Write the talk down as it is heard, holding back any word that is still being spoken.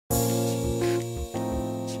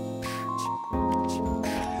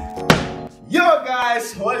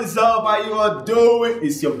guys, what is up? How you all doing?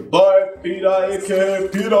 It's your boy Peter aka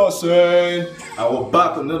Peterson, and we're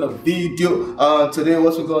back with another video. Today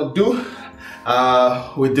what we're gonna do,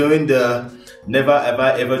 we're doing the never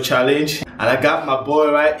ever challenge, and I got my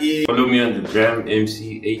boy right here. Follow me on the gram,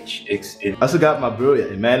 MCHXN. I also got my bro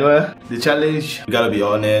Emmanuel. The challenge, we gotta be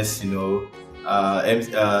honest, you know.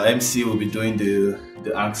 MC will be doing the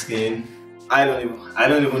asking. I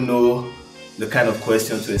don't even know the kind of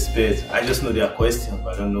questions to expect. I just know there are questions,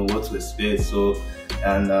 but I don't know what to expect. So,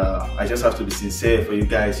 and I just have to be sincere for you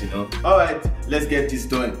guys, you know. All right, let's get this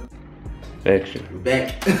done. Action. We're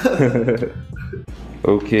back.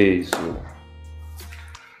 Okay, so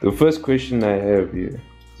the first question I have here.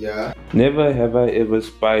 Yeah. Never have I ever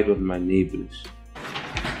spied on my neighbors.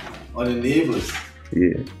 On the neighbors.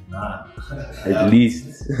 Yeah. Nah. At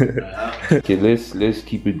least. Okay, let's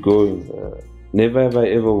keep it going. Never have I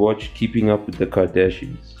ever watched Keeping Up with the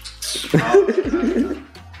Kardashians.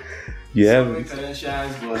 You haven't?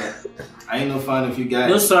 Kardashians, but I ain't no fan of you guys.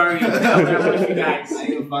 No, sorry. I'm not one of you guys. I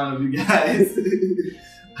ain't no fan of you guys.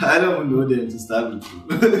 I don't even know them to start with.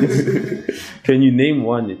 Can you name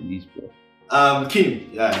one at least, bro? Kim.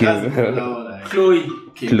 Yeah, Kim. that's the one. Like, Chloe.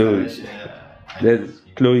 Kim Chloe. Kardashian, yeah. That's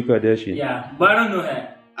Khloe Kardashian. Yeah, but I don't know her.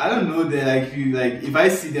 I don't know that, like if I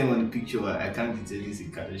see them on the picture, I can't tell it's a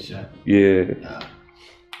Kardashian. Yeah.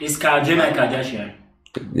 It's Jenner Kardashian.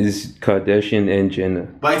 It's Kardashian and Jenner.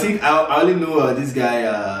 But I think I only know this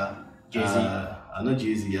guy. Jay-Z. Not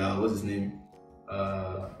Jay-Z. What's his name?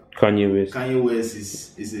 Kanye West. Kanye West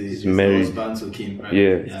is married. husband to Kim, right?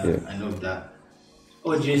 Yeah. I know that.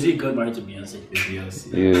 Oh, Jay-Z got married to Beyonce.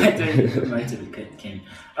 Beyonce. Yeah. I thought he got married to Kim.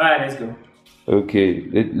 Alright, let's go. Okay,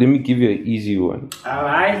 let me give you an easy one.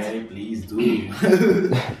 Alright. Hey, please do.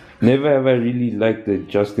 Never have I really liked the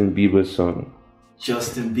Justin Bieber song.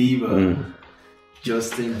 Justin Bieber.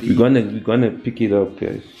 Justin Bieber. We're gonna pick it up,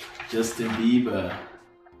 guys. Justin Bieber.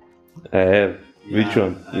 I have. Yeah, Which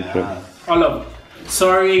one? Which one? All of them.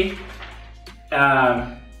 Sorry.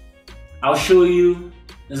 I'll show you.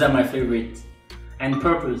 Those are my favorite. And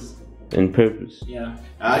Purpose. And Purpose. Yeah.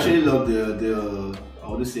 I actually love the I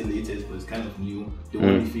wouldn't say latest, but it's kind of new. The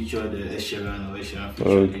one you featured the Ed Sheeran or Ed Sheeran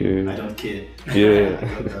featured. Okay. I don't care. Yeah.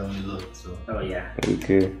 I love that one a lot. So. Oh yeah.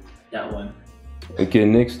 Okay. That one. Okay,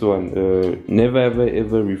 next one. Never have I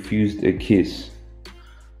ever refused a kiss.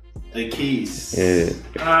 A kiss. Yeah.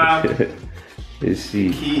 Let's see.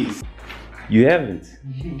 Kiss. You haven't?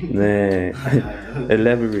 Nah.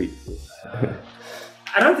 Elaborate.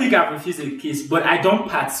 I don't think I've refused a kiss, but I don't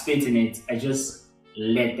participate in it. I just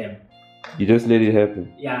let them. You just let it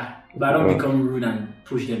happen. Yeah, but I don't become rude and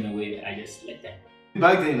push them away. I just let them.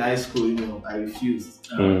 Back then in high school, you know, I refused.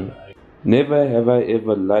 Never have I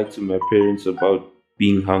ever lied to my parents about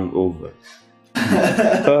being hungover.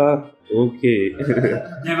 Okay.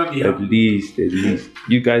 Never be At happy. least.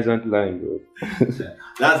 You guys aren't lying, bro.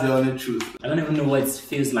 That's the only truth. I don't even know what it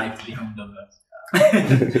feels like to be hungover.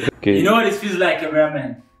 Okay. You know what it feels like,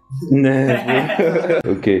 cameraman? Nah, bro.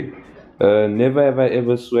 Okay. Never have I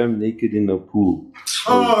ever swam naked in a pool.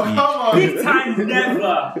 Oh, come on. Big time,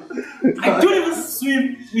 never. I don't even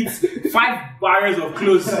swim with 5 barrels of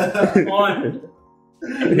clothes on.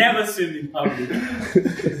 I never swim in public.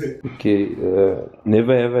 Okay.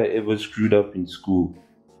 Never have I ever screwed up in school.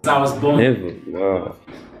 I was born. Never. Wow.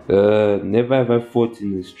 Never have I fought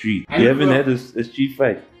in the street. You haven't had a street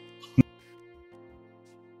fight?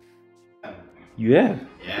 You have?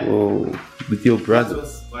 Yeah. Oh, with your That brother.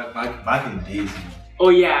 was back in the days. You know. Oh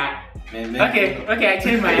yeah. Man, Okay, I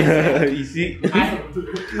changed my answer. You see?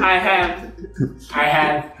 I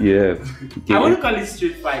have. Yeah. Okay. I wouldn't call it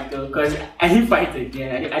street fight though, because I didn't fight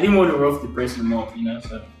again. I didn't want to rough the person more, you know.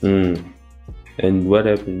 So. And what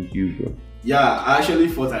happened to you, bro? Yeah, I actually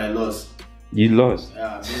fought and I lost. You lost.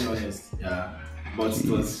 Yeah, being honest. Yeah, but it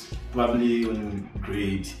was probably when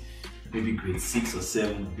maybe grade 6 or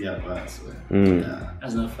 7 would be about. So, yeah.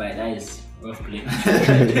 That's not fight. That is rough play.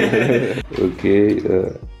 Okay.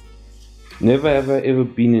 Never have I ever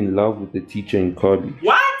been in love with a teacher in college.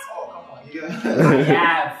 What? Oh, come on. Yeah. I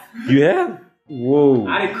have. You have? Whoa.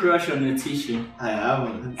 I had a crush on the teacher, I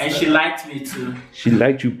haven't. and she liked me too. She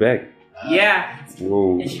liked you back. Yeah,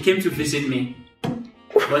 Whoa. and she came to visit me.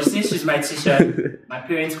 But since she's my teacher, my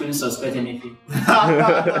parents couldn't suspect anything.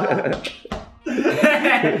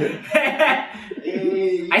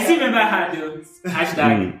 I still remember her though.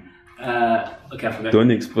 Hashtag. Okay, I forgot.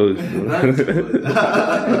 Don't expose. No,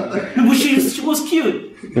 but she was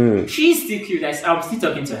cute. She's still cute. I'm still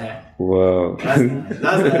talking to her. Wow.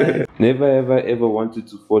 That's Never have I ever wanted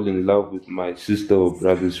to fall in love with my sister or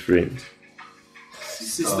brother's friend.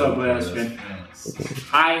 Sister or brother's friend.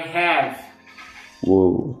 I have.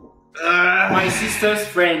 Whoa. My sister's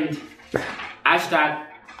friend. Hashtag.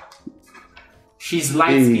 She's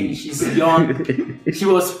light skinned, she's young, she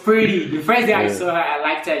was pretty. The first day I saw her, I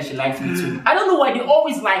liked her and she liked me too. I don't know why they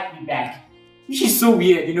always like me back. She's so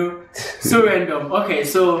weird, you know, so random. Okay,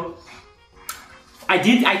 so I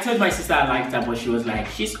told my sister I liked her, but she was like,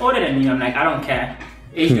 she's older than me. I'm like, I don't care.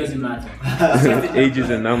 Age doesn't matter. Age is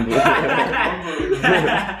a number.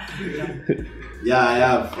 Yeah, I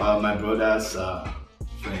have my brother's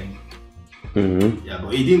friend. Yeah,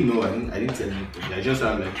 but he didn't know. I didn't tell him. I just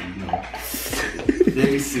have like, you know,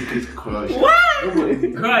 very secret crush. What?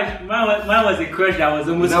 Crush? Mine was a crush that was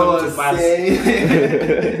almost going to pass.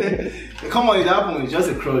 Come on, it happened. It's just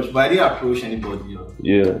a crush, but I didn't approach anybody.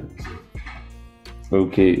 Yeah.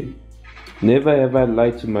 Okay. Never ever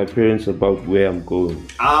lie to my parents about where I'm going.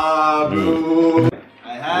 Bro.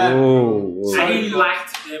 I had. Oh, I didn't lie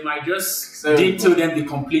to them. I just didn't tell them the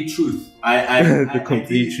complete truth. The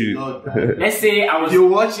complete truth. Let's say I was. You're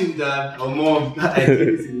watching that, or mom. I think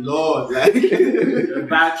it's a lot. Like, You're a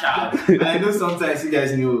bad child. I know sometimes you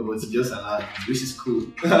guys know, but it's just a lot, which is cool.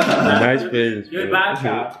 Nice parents. You're a bad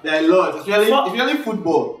child. There are a lot, especially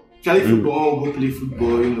football. Especially football, go play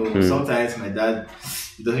football. You know, sometimes my dad,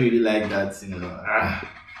 he doesn't really like that. You know,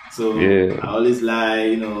 so yeah. I always lie.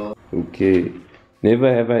 You know. Okay.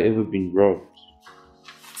 Never have I ever been robbed.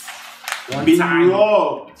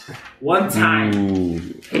 One time. Ooh.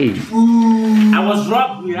 Hey. I was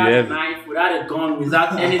robbed without a knife, without a gun,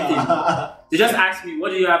 without anything. They just asked me,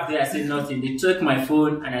 what do you have there? I said nothing. They took my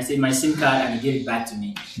phone and I said my SIM card and they gave it back to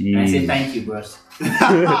me. Jeez. And I said thank you, bros.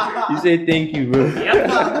 You said thank you, bro.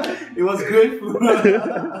 Yep. It was grateful.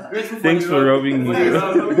 Thanks for robbing me.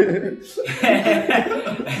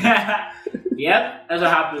 Yep, that's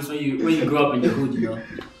what happens when you grow up in the hood, you know.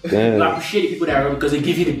 Damn. You appreciate the people that are robbed because they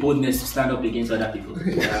give you the boldness to stand up against other people.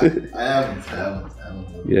 Yeah, I haven't.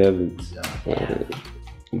 You haven't. Yeah.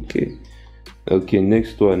 Okay. Okay,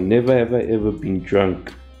 next one. Never have I ever been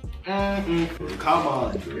drunk. Come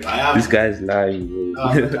on, I haven't. This guy's lying, bro. No,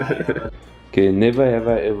 I'm not lying. Okay, never have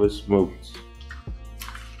I ever smoked.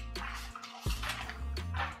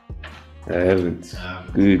 I haven't.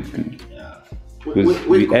 Good. Yeah. Because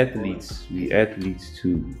Wait, we athletes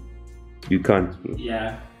too. You can't, bro.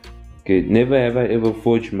 Yeah. Okay, never have I ever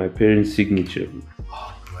forged my parents' signature.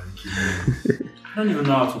 Oh, God, I don't even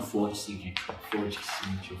know how to forge signature. forge.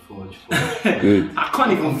 Good. I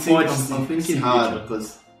can't even forge I'm thinking hard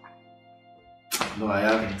because no, I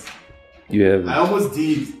haven't. You haven't. I almost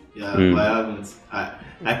did, yeah, but I haven't.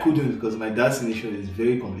 I couldn't because my dad's signature is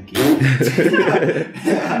very complicated.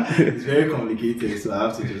 It's very complicated, so I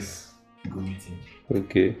have to just go with him.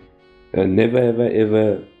 Okay. Never have I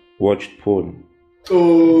ever watched porn.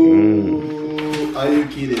 Oh, are you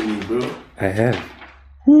kidding me, bro? I have.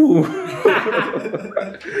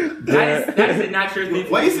 that is a natural thing.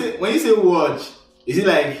 When you say watch, is it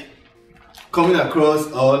like coming across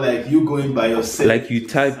or like you going by yourself? Like you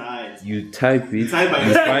type it, You type by you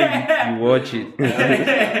yourself. find it, you watch it. I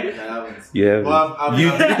haven't. You haven't. Well, I've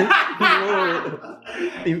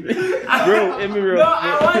Bro, Emirate. No,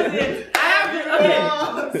 I wasn't. I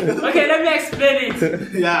haven't. Okay, let me explain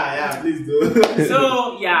it. Yeah, please do.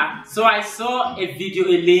 So I saw a video,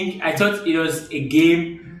 a link. I thought it was a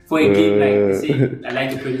game for a game like say I like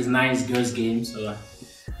to play this nice girls game. So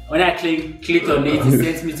when I clicked on it, it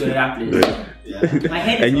sent me to that place. Yeah. My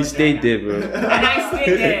head is And you on stayed there. there, bro. And I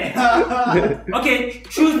stayed there. Okay,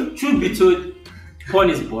 truth be told, porn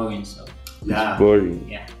is boring. So Yeah. Boring.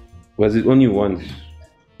 yeah, Was it only once?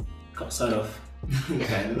 sort of.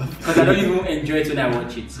 Kind of. Because I don't even enjoy it when I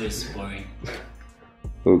watch it, so it's boring.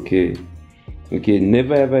 Okay. Okay,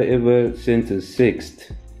 never have I ever sent a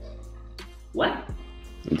sext. What?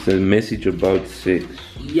 It's a message about sex.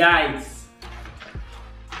 Yikes.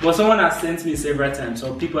 But someone has sent me several times,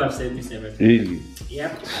 or people have sent me several times. Really?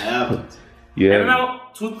 Yep. I haven't. You I haven't?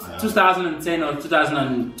 remember 2010 or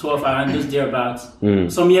 2012, around those thereabouts,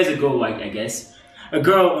 some years ago, I guess. A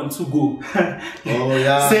girl on Tugo Oh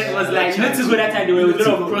yeah. was like, you know, Tugo that time, there were a lot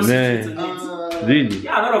of prostitutes on it. Really?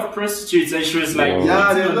 Yeah, a lot of prostitutes, and she was like, Wow.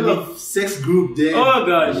 Yeah, there's a lot of sex group there. oh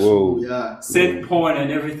gosh, Whoa. Yeah. sent porn and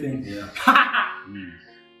everything. Yeah. These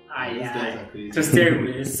guys Yeah, are crazy. it was terrible.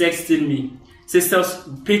 It was sexting me. Sisters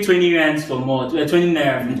pay 20 rands for more, 20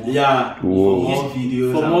 naira. Yeah. Whoa. For more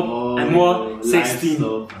videos For and more live sexting.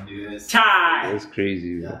 stuff and the rest. Chai! That's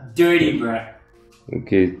crazy. Yeah. Dirty, bruh.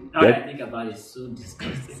 Okay. Now that I think about it, it's so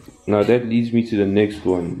disgusting. Now that leads me to the next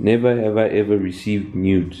one. Never have I ever received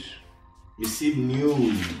nudes. Receive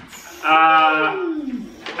news. I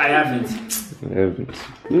haven't. I haven't.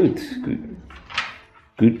 Good.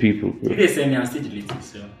 Good people, bro. If they send me, I'll still delete it.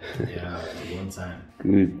 So Yeah, one time.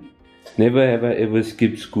 Good. Never have I ever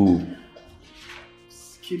skipped school.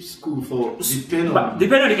 Skip school for depending but on.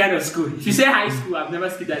 depending on the kind of school. If you say high school, I've never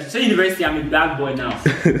skipped that. If you say university, I'm a bad boy now.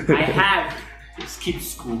 I have skipped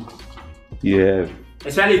school. Yeah.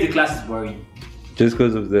 Especially if the class is boring. Just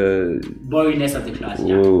because of the Boringness of the class.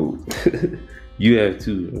 Yeah. whoa. You have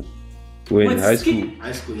too. Bro. When in Wait, high skip- school.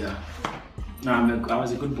 High school, yeah. No, I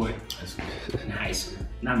was a good boy High school. in high school.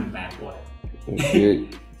 Now I'm a bad boy. Okay.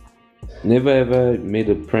 Never ever made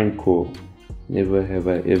a prank call. Never have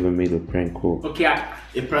I ever made a prank call. Okay,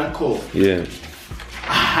 A prank call. Yeah.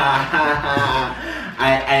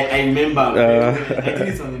 I remember. I think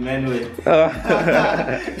it's on the manual.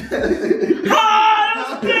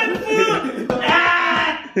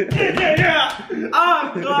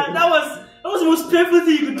 Oh god, that was the most painful thing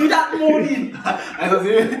you could do that morning. I was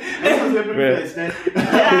April first, man.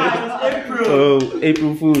 Yeah, it was April. Oh,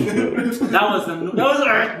 April Fool's, bro. That was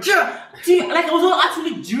see, like I was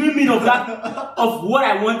actually dreaming of that, of what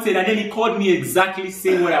I wanted, and then he called me exactly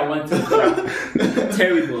saying what I wanted.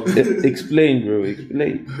 Terrible. Explain, bro.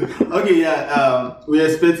 Explain. Okay, yeah. We're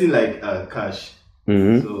expecting like cash.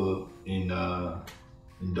 Mm-hmm. So in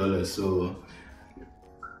dollars. So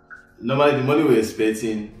normally the money we're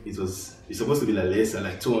expecting it's supposed to be like less than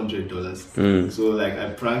like $200. So like I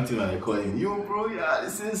pranked him and I called him, yo bro, yeah,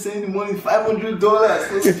 this is sending the money $500.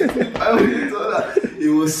 So $500. He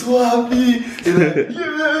was so happy. He's like,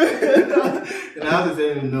 yeah. And I had to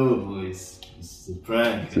tell him, no, boys. It's a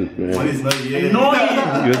prank. It's a prank. Money's not here.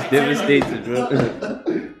 Annoying. He was devastated, bro.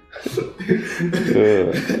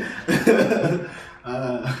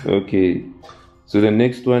 Okay. So the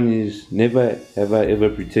next one is never have I ever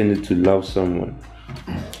pretended to love someone.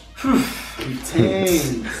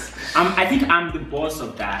 Pretend. I think I'm the boss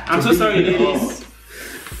of that. I'm so sorry, ladies.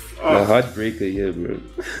 A heartbreaker, yeah, bro.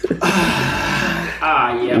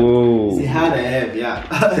 Yeah. Whoa. He had a head, yeah.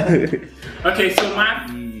 Okay, so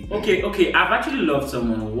okay. I've actually loved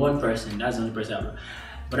someone, one person. That's the only person I've loved.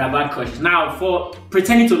 But I've had crushes. Now, for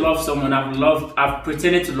pretending to love someone, I've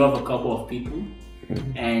pretended to love a couple of people,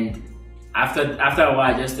 and after a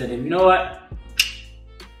while, I just said, you know what?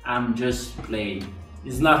 I'm just playing.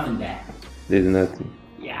 There's nothing there. There's nothing.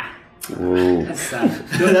 Yeah. Whoa. That's sad.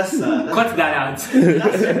 That's sad. Cut that out.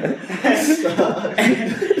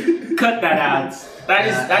 Cut that out.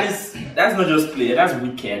 That's not just play. That's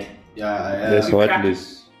wicked. Yeah. That's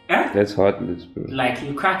heartless. Eh? That's heartless, bro. Like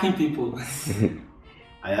you're cracking people.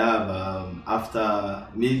 I have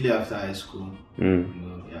immediately after high school. You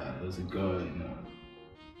know, yeah, there was a girl. You know,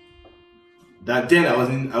 that then I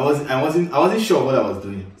wasn't sure what I was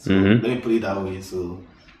doing. So let me put it that way. So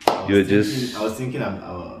I was thinking I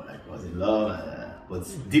was in love, but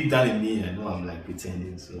deep down in me, I know I'm like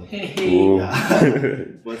pretending. So yeah.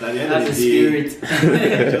 But at the end of the day,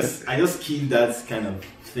 spirit. I just keep that kind of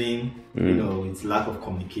thing. You know, it's lack of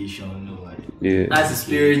communication. You know, like Yeah. That's the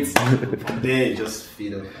spirit. from there, it just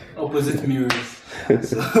feed up. Opposite mirrors.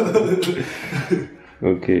 So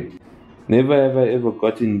Okay. Never have I ever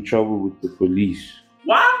gotten in trouble with the police.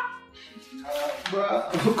 What?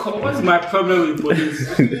 bruh, What's my problem with police?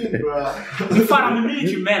 bruh. In fact, I'm a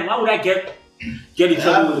military man. Why would I get in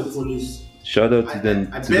trouble with the police? Shout out to the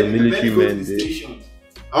military men there.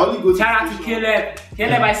 I only go to Shout out to station. Caleb.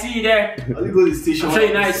 Caleb, I see you there. I only go to the station. I'm sure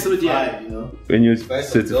you're not a soldier. You know, When you Buy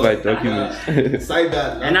some certified dog. documents. Beside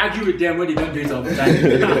that, And argue with them when they don't do it all the time.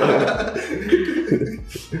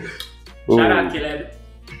 Shout out, Caleb.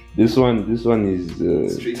 This one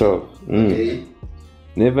is Street. tough. Okay.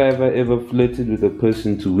 Never have I ever flirted with a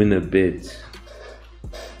person to win a bet.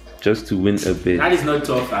 Just to win a bet. That is not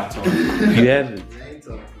tough at all. You haven't. I ain't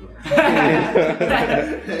talking,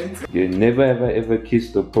 bro. You never have I ever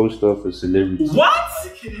kissed a poster of a celebrity. What?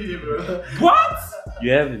 You kidding me, bro? What?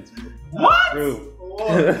 You haven't. What? Bro.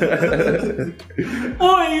 Who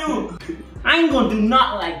are you? I ain't gonna do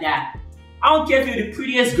nothing like that. I don't care if you're the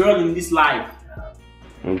prettiest girl in this life.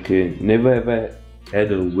 Okay. Never have I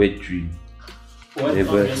had a wet dream. What?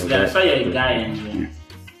 Never Obviously, have I- that's why you're a guy and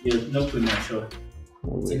you're not premature.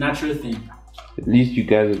 It's a natural thing. At least you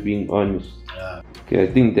guys are being honest. Yeah. Okay, I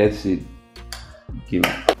think that's it. Okay.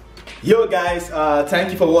 Yo guys,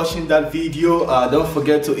 thank you for watching that video. Don't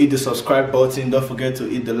forget to hit the subscribe button, don't forget to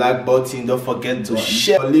hit the like button, don't forget to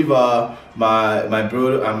share. I'll leave my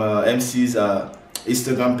bro MC's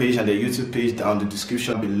Instagram page and the YouTube page down in the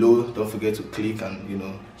description below. Don't forget to click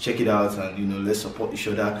and check it out, and let's support each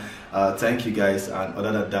other. Thank you guys, and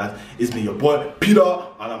other than that, it's been your boy Peter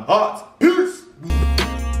and I'm hot. Peace.